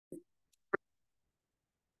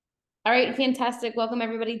All right, fantastic. Welcome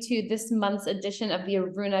everybody to this month's edition of the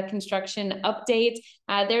Aruna Construction Update.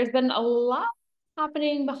 There's been a lot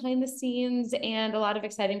happening behind the scenes and a lot of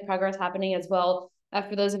exciting progress happening as well.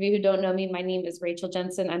 For those of you who don't know me, my name is Rachel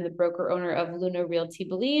Jensen. I'm the broker owner of Luna Realty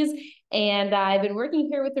Belize, and I've been working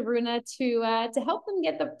here with Aruna to help them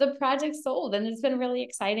get the project sold. And it's been really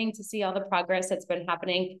exciting to see all the progress that's been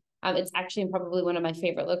happening. It's actually probably one of my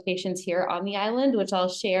favorite locations here on the island, which I'll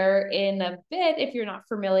share in a bit if you're not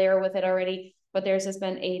familiar with it already. But there's just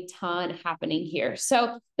been a ton happening here.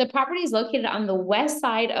 So the property is located on the west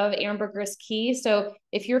side of Ambergris Caye. So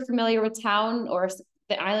if you're familiar with town or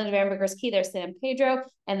the island of Ambergris Caye, there's San Pedro.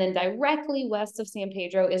 And then directly west of San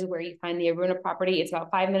Pedro is where you find the Aruna property. It's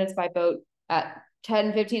about 5 minutes by boat,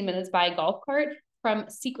 10, 15 minutes by golf cart from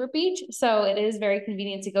Secret Beach. So it is very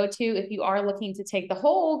convenient to go to. If you are looking to take the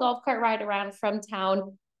whole golf cart ride around from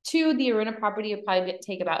town to the Aruna property, it'll probably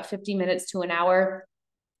take about 50 minutes to an hour,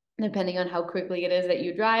 depending on how quickly it is that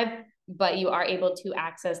you drive. But you are able to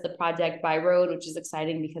access the project by road, which is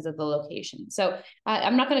exciting because of the location. So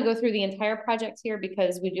I'm not going to go through the entire project here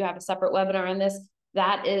because we do have a separate webinar on this.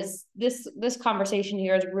 That is this conversation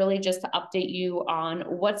here is really just to update you on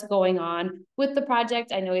what's going on with the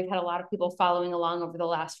project. I know we've had a lot of people following along over the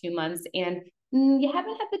last few months, and you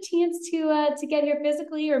haven't had the chance to get here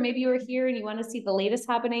physically, or maybe you were here and you want to see the latest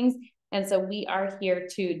happenings. And so we are here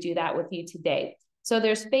to do that with you today. So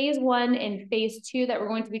there's phase 1 and phase 2 that we're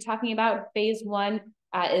going to be talking about. Phase 1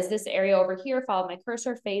 is this area over here. Follow my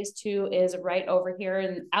cursor. Phase 2 is right over here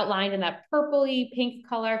and outlined in that purpley pink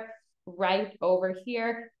color right over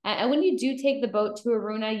here. And when you do take the boat to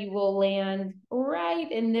Aruna, you will land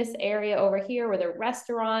right in this area over here where the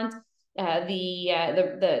restaurant,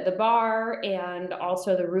 the bar, and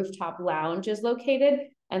also the rooftop lounge is located.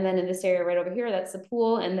 And then in this area right over here, that's the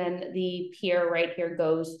pool. And then the pier right here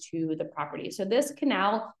goes to the property. So this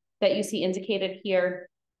canal that you see indicated here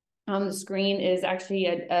on the screen is actually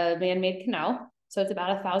a man-made canal. So it's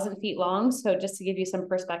about 1,000 feet long. So just to give you some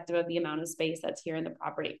perspective of the amount of space that's here in the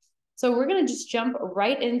property. So we're going to just jump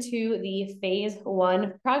right into the phase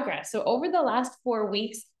 1 progress. So over the last 4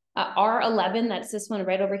 weeks, R11, that's this one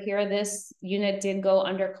right over here, this unit did go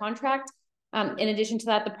under contract. In addition to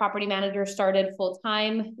that, the property manager started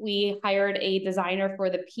full-time. We hired a designer for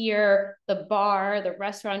the pier, the bar, the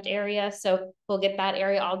restaurant area. So we'll get that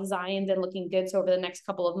area all designed and looking good. So over the next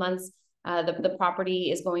couple of months, the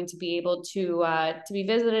property is going to be able to be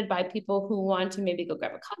visited by people who want to maybe go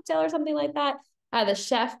grab a cocktail or something like that. The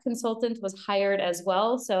chef consultant was hired as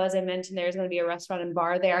well. So as I mentioned, there's going to be a restaurant and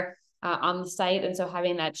bar there on the site. And so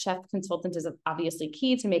having that chef consultant is obviously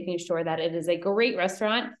key to making sure that it is a great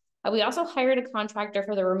restaurant. We also hired a contractor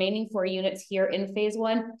for the remaining 4 units here in phase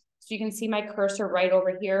 1. So you can see my cursor right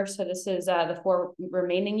over here. So this is the 4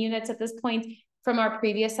 remaining units at this point. From our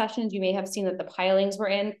previous sessions, you may have seen that the pilings were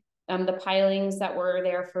in. The pilings that were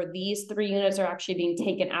there for these 3 units are actually being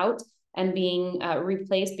taken out and being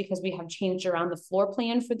replaced because we have changed around the floor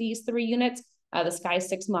plan for these 3 units. The Sky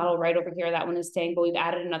 6 model right over here, that one is staying, but we've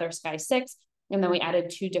added another Sky 6. And then we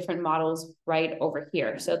added 2 different models right over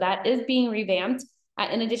here. So that is being revamped.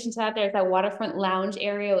 In addition to that, there's that waterfront lounge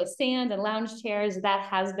area with sand and lounge chairs that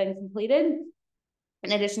has been completed.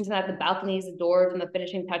 In addition to that, the balconies, the doors, and the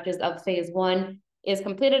finishing touches of phase 1 is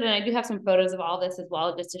completed. And I do have some photos of all this as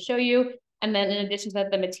well, just to show you. And then in addition to that,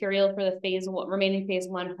 the material for the remaining phase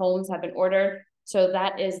 1 homes have been ordered. So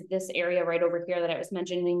that is this area right over here that I was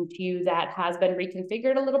mentioning to you that has been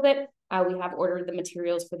reconfigured a little bit. We have ordered the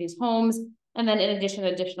materials for these homes. And then in addition,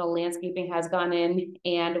 additional landscaping has gone in,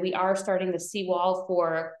 and we are starting the seawall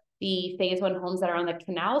for the phase 1 homes that are on the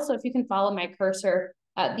canal. So if you can follow my cursor,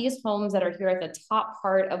 these homes that are here at the top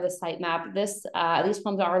part of the site map, these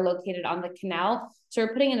homes are located on the canal. So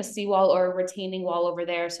we're putting in a seawall or a retaining wall over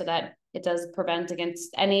there so that it does prevent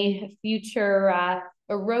against any future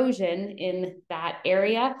erosion in that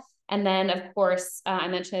area. And then, of course, I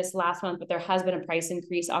mentioned this last month, but there has been a price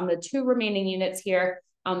increase on the 2 remaining units here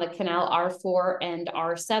on the canal, R4 and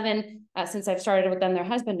R7. Since I've started with them, there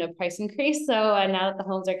has been no price increase. So now that the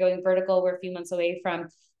homes are going vertical, we're a few months away from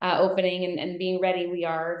opening and being ready. We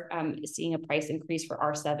are seeing a price increase for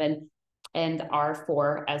R7 and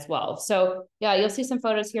R4 as well. So yeah, you'll see some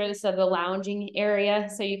photos here. This is the lounging area.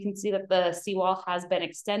 So you can see that the seawall has been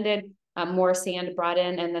extended, more sand brought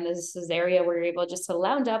in. And then this is the area where you're able just to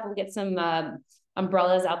lounge up. We'll get some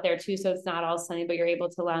umbrellas out there too. So it's not all sunny, but you're able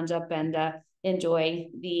to lounge up and enjoy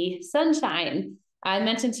the sunshine. I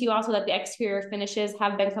mentioned to you also that the exterior finishes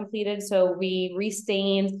have been completed. So we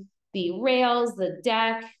restained the rails, the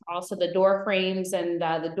deck, also the door frames and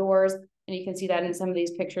the doors. And you can see that in some of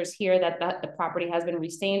these pictures here that the property has been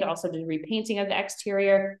restained, also did repainting of the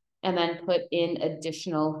exterior. and then put in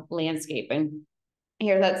additional landscaping.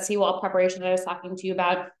 Here's that seawall preparation that I was talking to you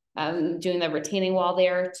about, doing the retaining wall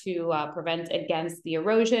there to prevent against the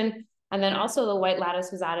erosion. And then also the white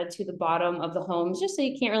lattice was added to the bottom of the homes, just so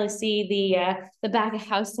you can't really see the back of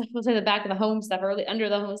house stuff, the back of the home stuff, or really under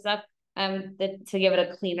the home stuff, to give it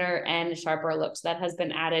a cleaner and sharper look. So that has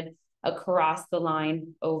been added across the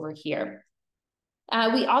line over here.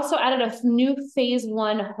 We also added a new phase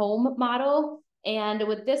 1 home model. And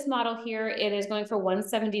with this model here, it is going for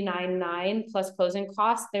 $179,900 plus closing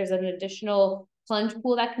costs. There's an additional plunge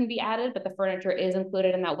pool that can be added, but the furniture is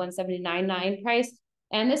included in that $179,900 price.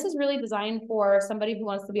 And this is really designed for somebody who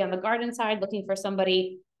wants to be on the garden side, looking for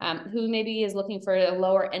somebody who maybe is looking for a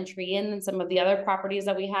lower entry in than some of the other properties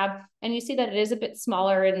that we have. And you see that it is a bit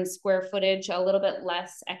smaller in square footage, a little bit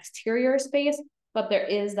less exterior space, but there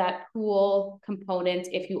is that pool component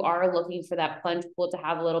if you are looking for that plunge pool to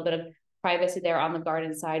have a little bit of privacy there on the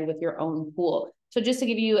garden side with your own pool. So just to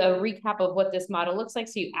give you a recap of what this model looks like,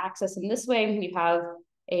 so you access in this way, you have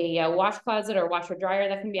a wash closet or washer dryer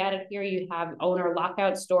that can be added here. You have owner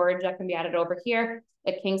lockout storage that can be added over here,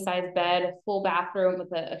 a king size bed, full bathroom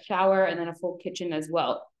with a shower, and then a full kitchen as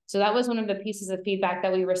well. So that was one of the pieces of feedback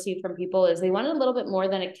that we received from people, is they wanted a little bit more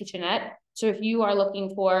than a kitchenette. So if you are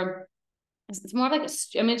looking for, it's more like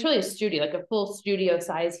it's really a studio, like a full studio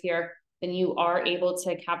size here, then you are able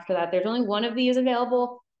to capture that. There's only one of these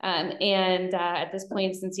available. At this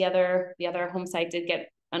point, since the other home site did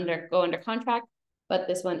go under contract, but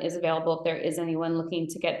this one is available if there is anyone looking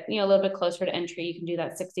to get, a little bit closer to entry. You can do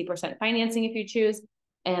that 60% financing if you choose.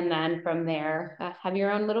 And then from there, have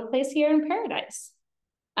your own little place here in paradise.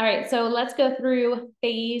 All right, so let's go through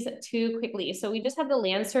phase 2 quickly. So we just have the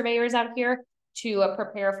land surveyors out here to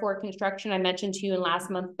prepare for construction. I mentioned to you in last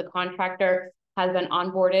month, the contractor has been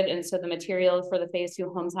onboarded, and so the materials for the phase 2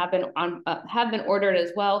 homes have been ordered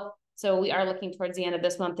as well. So we are looking towards the end of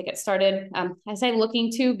this month to get started. I say looking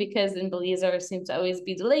to because in Belize there seems to always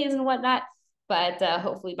be delays and whatnot, but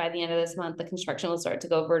hopefully by the end of this month, the construction will start to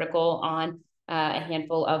go vertical on a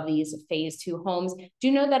handful of these phase 2 homes. Do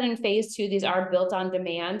know that in phase 2, these are built on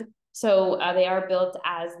demand. So they are built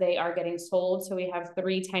as they are getting sold. So we have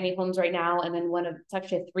 3 tiny homes right now, and then it's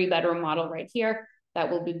actually a 3-bedroom model right here that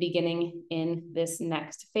will be beginning in this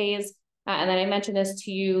next phase. And then I mentioned this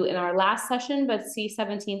to you in our last session, but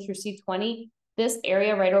C17 through C20, this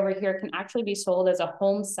area right over here can actually be sold as a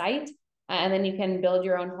home site. And then you can build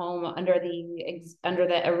your own home under the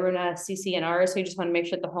Aruna CC&R. So you just want to make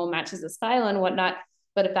sure the home matches the style and whatnot.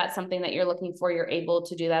 But if that's something that you're looking for, you're able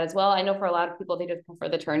to do that as well. I know for a lot of people, they just prefer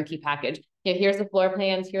the turnkey package. Here's the floor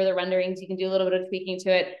plans, here are the renderings. You can do a little bit of tweaking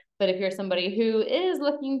to it. But if you're somebody who is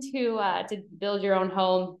looking to build your own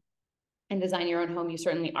home and design your own home, you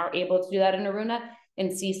certainly are able to do that in Aruna in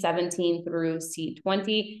C17 through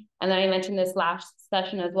C20. And then I mentioned this last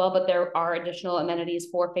session as well, but there are additional amenities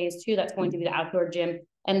for phase 2. That's going to be the outdoor gym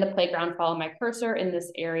and the playground. Follow my cursor in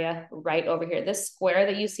this area right over here. This square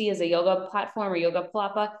that you see is a yoga platform or yoga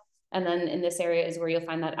palapa. And then in this area is where you'll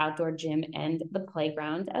find that outdoor gym and the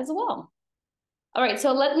playground as well. All right,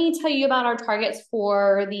 so let me tell you about our targets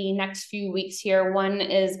for the next few weeks here. One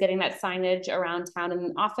is getting that signage around town in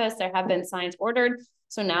the office. There have been signs ordered,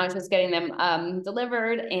 so now it's just getting them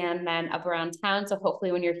delivered and then up around town. So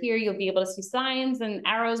hopefully when you're here, you'll be able to see signs and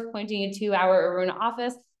arrows pointing you to our Aruna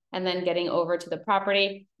office and then getting over to the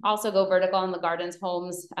property. Also go vertical on the gardens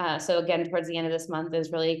homes. So again, towards the end of this month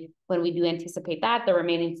is really when we do anticipate that, the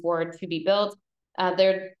remaining 4 to be built.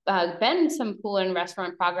 There's been some pool and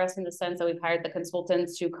restaurant progress in the sense that we've hired the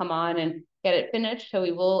consultants to come on and get it finished. So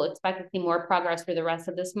we will expect to see more progress through the rest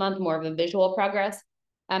of this month, more of a visual progress.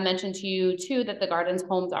 I mentioned to you too that the gardens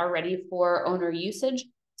homes are ready for owner usage.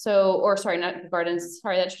 So, or sorry, not the gardens.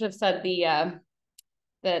 Sorry, that should have said the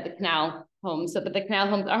canal homes. So, but the canal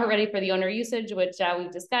homes are ready for the owner usage, which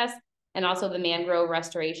we've discussed, and also the mangrove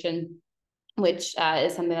restoration, which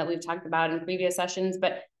is something that we've talked about in previous sessions.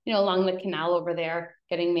 But along the canal over there,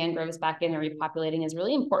 getting mangroves back in and repopulating is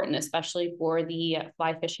really important, especially for the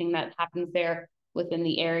fly fishing that happens there within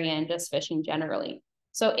the area and just fishing generally.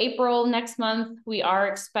 So April next month, we are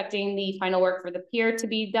expecting the final work for the pier to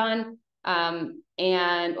be done,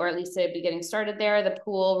 or at least to be getting started there. The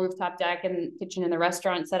pool, rooftop deck, and kitchen and the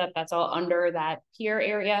restaurant setup, that's all under that pier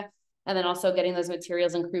area. And then also getting those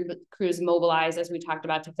materials and crews mobilized, as we talked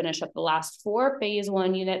about, to finish up the last 4 phase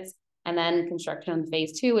 1 units, and then construction on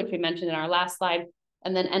phase 2, which we mentioned in our last slide.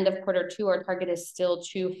 And then end of Q2, our target is still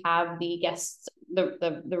to have the guests,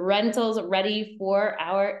 the rentals ready for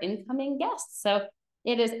our incoming guests. So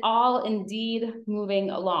it is all indeed moving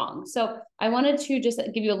along. So I wanted to just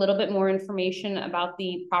give you a little bit more information about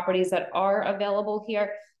the properties that are available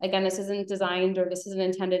here. Again, this isn't designed or this isn't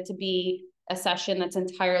intended to be a session that's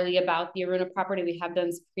entirely about the Aruna property. We have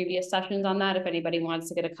done some previous sessions on that. If anybody wants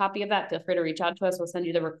to get a copy of that, feel free to reach out to us. We'll send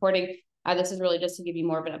you the recording. This is really just to give you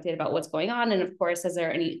more of an update about what's going on. And of course, is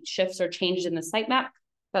there any shifts or changes in the sitemap?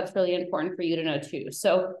 That's really important for you to know too.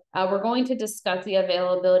 So we're going to discuss the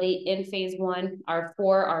availability in phase 1, R4,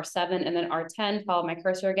 R7, and then R10. Follow my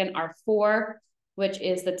cursor again, R4, which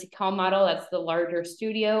is the Tikal model. That's the larger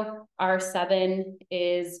studio. R7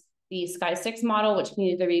 is the Sky 6 model, which can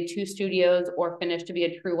either be 2 studios or finished to be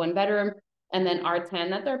a true 1-bedroom. And then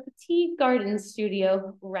R10, that's our petite garden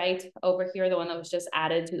studio right over here, the one that was just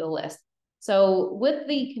added to the list. So with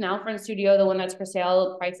the Canal Front studio, the one that's for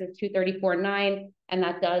sale, price is $234,900, and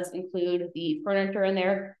that does include the furniture in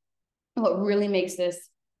there. What really makes this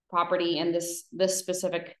property and this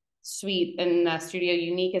specific suite and studio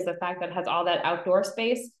unique is the fact that it has all that outdoor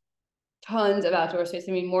space, tons of outdoor space.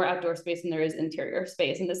 I mean, more outdoor space than there is interior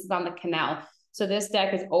space, and this is on the canal. So this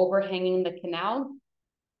deck is overhanging the canal,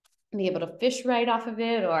 be able to fish right off of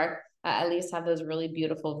it, or at least have those really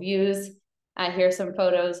beautiful views. Here's some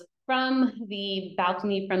photos from the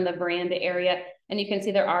balcony from the veranda area. And you can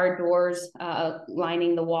see there are doors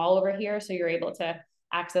lining the wall over here. So you're able to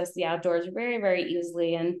access the outdoors very, very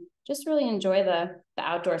easily and just really enjoy the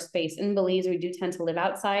outdoor space. In Belize, we do tend to live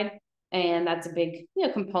outside. And that's a big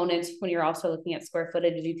component when you're also looking at square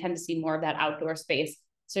footage. You tend to see more of that outdoor space.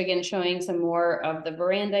 So again, showing some more of the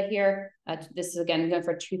veranda here. This is again going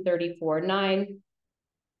for $234,900.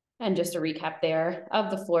 And just a recap there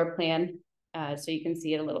of the floor plan. So you can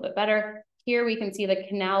see it a little bit better. Here we can see the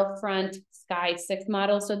Canal Front Sky 6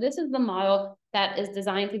 model. So this is the model that is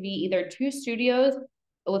designed to be either 2 studios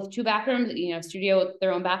with 2 bathrooms, studio with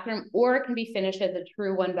their own bathroom, or it can be finished as a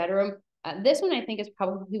true 1-bedroom. This one I think is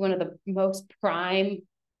probably one of the most prime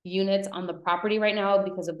units on the property right now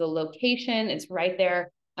because of the location. It's right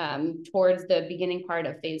there towards the beginning part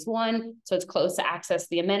of phase 1. So it's close to access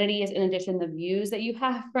the amenities. In addition, the views that you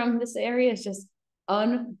have from this area is just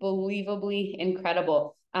unbelievably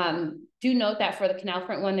incredible. Do note that for the Canal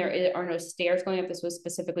Front one, there are no stairs going up. This was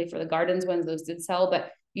specifically for the gardens ones. Those did sell,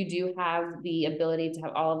 but you do have the ability to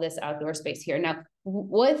have all of this outdoor space here. Now,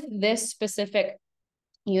 with this specific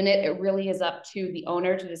unit, it really is up to the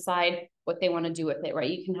owner to decide what they want to do with it, right?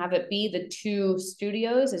 You can have it be the 2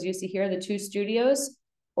 studios, as you see here, the 2 studios,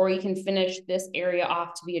 or you can finish this area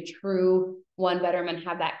off to be a true 1-bedroom and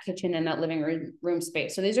have that kitchen and that living room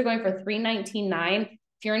space. So these are going for $319,900.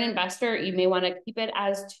 If you're an investor, you may want to keep it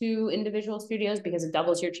as 2 individual studios because it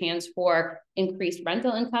doubles your chance for increased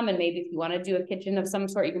rental income. And maybe if you want to do a kitchen of some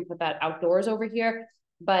sort, you can put that outdoors over here.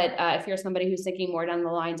 But if you're somebody who's thinking more down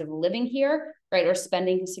the lines of living here, right, or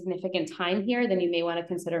spending significant time here, then you may want to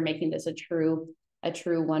consider making this a true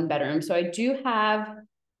 1-bedroom. So I do have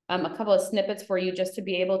a couple of snippets for you just to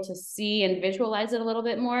be able to see and visualize it a little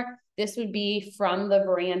bit more. This would be from the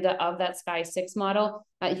veranda of that Sky 6 model.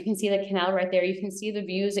 You can see the canal right there. You can see the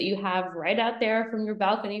views that you have right out there from your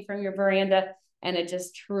balcony, from your veranda, and it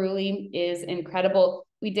just truly is incredible.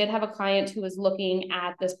 We did have a client who was looking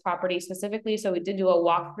at this property specifically, so we did do a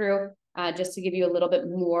walkthrough just to give you a little bit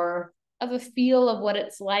more of a feel of what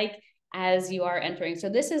it's like as you are entering. So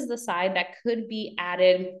this is the side that could be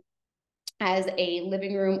added as a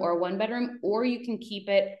living room or 1-bedroom, or you can keep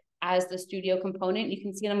it as the studio component. You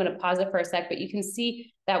can see, and I'm going to pause it for a sec, but you can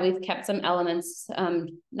see that we've kept some elements,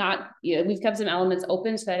 we've kept some elements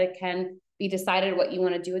open so that it can be decided what you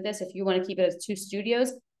want to do with this. If you want to keep it as 2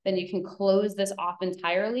 studios, then you can close this off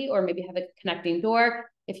entirely, or maybe have a connecting door.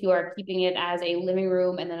 If you are keeping it as a living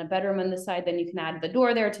room and then a bedroom on the side, then you can add the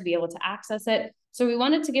door there to be able to access it. So we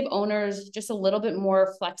wanted to give owners just a little bit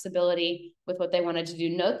more flexibility with what they wanted to do.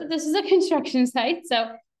 Note that this is a construction site,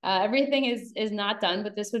 so everything is not done,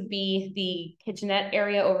 but this would be the kitchenette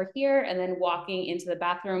area over here, and then walking into the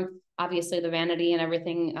bathroom. Obviously, the vanity and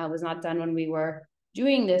everything was not done when we were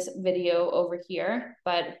doing this video over here,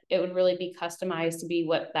 but it would really be customized to be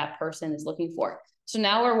what that person is looking for. So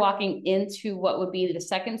now we're walking into what would be the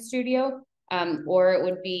 2nd studio, or it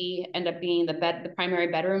would end up being the primary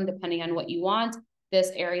bedroom, depending on what you want.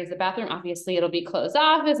 This area is the bathroom. Obviously, it'll be closed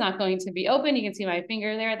off. It's not going to be open. You can see my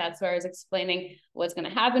finger there. That's where I was explaining what's going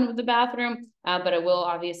to happen with the bathroom, but it will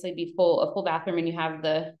obviously be a full bathroom, and you have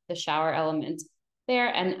the shower element there.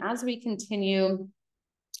 And as we continue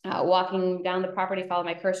walking down the property, follow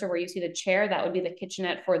my cursor where you see the chair. That would be the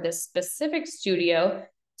kitchenette for this specific studio.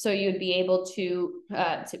 So you'd be able to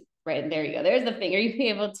right there you go. There's the finger. You'd be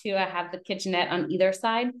able to have the kitchenette on either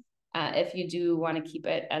side. if you do want to keep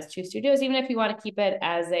it as 2 studios. Even if you want to keep it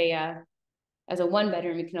as a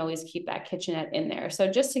 1-bedroom, you can always keep that kitchenette in there.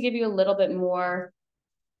 So just to give you a little bit more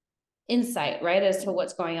insight, right, as to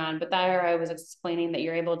what's going on. But there I was explaining that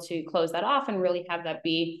you're able to close that off and really have that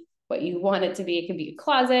be what you want it to be. It can be a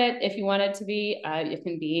closet if you want it to be. It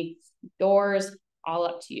can be doors, all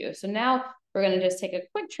up to you. So now we're going to just take a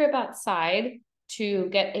quick trip outside to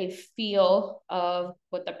get a feel of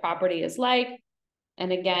what the property is like.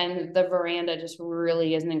 And again, the veranda just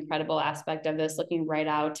really is an incredible aspect of this, looking right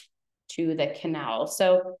out to the canal.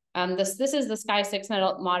 So this is the Sky 6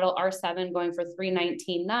 model R7 going for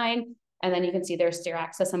 $319,900. And then you can see there's stair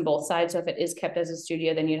access on both sides. So if it is kept as a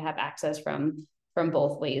studio, then you'd have access from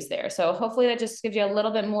both ways there. So hopefully that just gives you a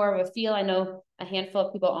little bit more of a feel. I know a handful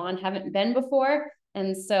of people on haven't been before.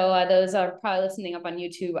 And so those are probably listening up on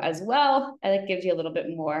YouTube as well. And it gives you a little bit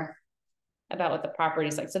more about what the property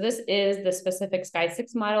is like. So this is the specific Sky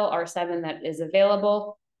 6 model R7 that is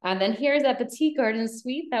available. And then here's that petite garden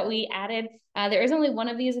suite that we added. There is only one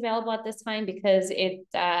of these available at this time because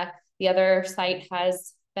the other site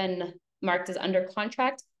has been marked as under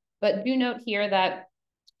contract. But do note here that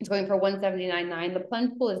it's going for $179,900. The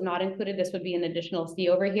plunge pool is not included. This would be an additional fee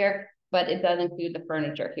over here, but it does include the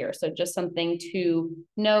furniture here. So just something to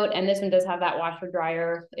note. And this one does have that washer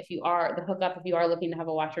dryer the hookup if you are looking to have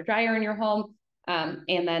a washer dryer in your home. And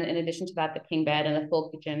then in addition to that, the king bed and the full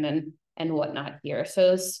kitchen and whatnot here.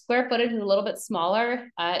 So square footage is a little bit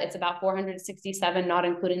smaller. It's about 467, not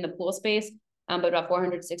including the pool space, but about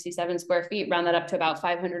 467 square feet, round that up to about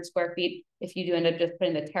 500 square feet if you do end up just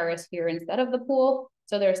putting the terrace here instead of the pool.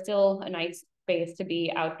 So there's still a nice space to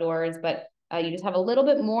be outdoors, but you just have a little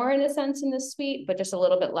bit more in a sense in this suite, but just a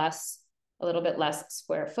little bit less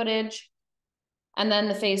square footage. And then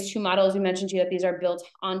the phase 2 models, we mentioned to you that these are built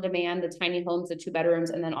on demand, the tiny homes, the 2 bedrooms,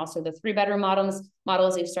 and then also the 3-bedroom models,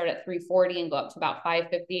 they start at $340,000 and go up to about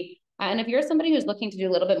 $550,000. And if you're somebody who's looking to do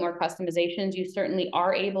a little bit more customizations, you certainly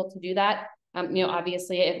are able to do that.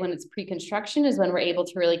 Obviously when it's pre-construction is when we're able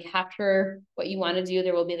to really capture what you want to do.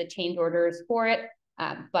 There will be the change orders for it.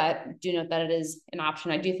 But do note that it is an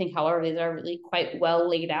option. I do think, however, these are really quite well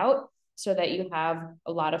laid out so that you have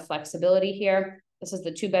a lot of flexibility here. This is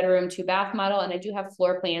the 2-bedroom, 2-bath model, and I do have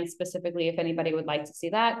floor plans specifically if anybody would like to see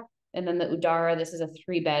that. And then the Udara, this is a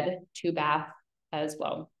 3-bed, 2-bath as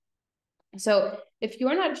well. So if you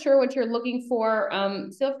are not sure what you're looking for,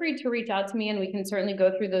 feel free to reach out to me and we can certainly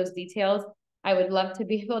go through those details. I would love to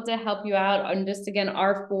be able to help you out on just, again,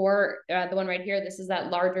 R4, the one right here. This is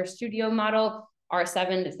that larger studio model.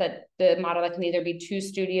 R7 is that the model that can either be 2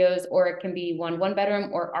 studios or it can be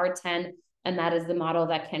 1-bedroom, or R10. And that is the model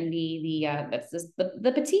that can be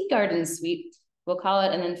the petite garden suite, we'll call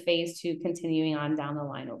it. And then phase 2 continuing on down the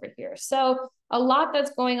line over here. So a lot that's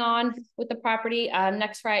going on with the property.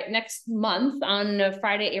 Next month on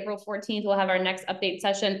Friday, April 14th, we'll have our next update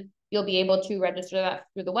session. You'll be able to register that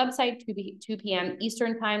through the website, 2 p.m.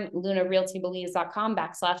 Eastern time,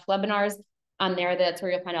 lunarealtybelize.com/webinars. On there, that's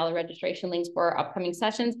where you'll find all the registration links for our upcoming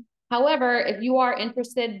sessions. However, if you are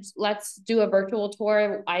interested, let's do a virtual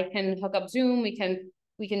tour. I can hook up Zoom. We can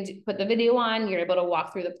put the video on. You're able to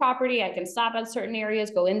walk through the property. I can stop at certain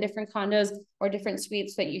areas, go in different condos or different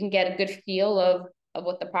suites so that you can get a good feel of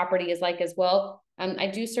what the property is like as well. I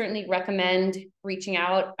do certainly recommend reaching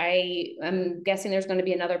out. I am guessing there's going to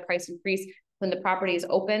be another price increase when the property is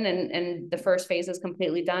open and the first phase is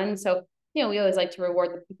completely done. So, we always like to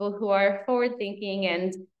reward the people who are forward thinking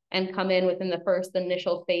and come in within the first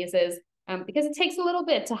initial phases, because it takes a little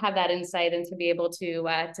bit to have that insight and to be able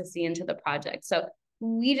to see into the project. So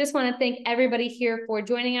we just want to thank everybody here for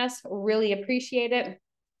joining us. Really appreciate it.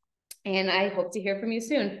 And I hope to hear from you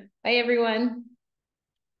soon. Bye, everyone.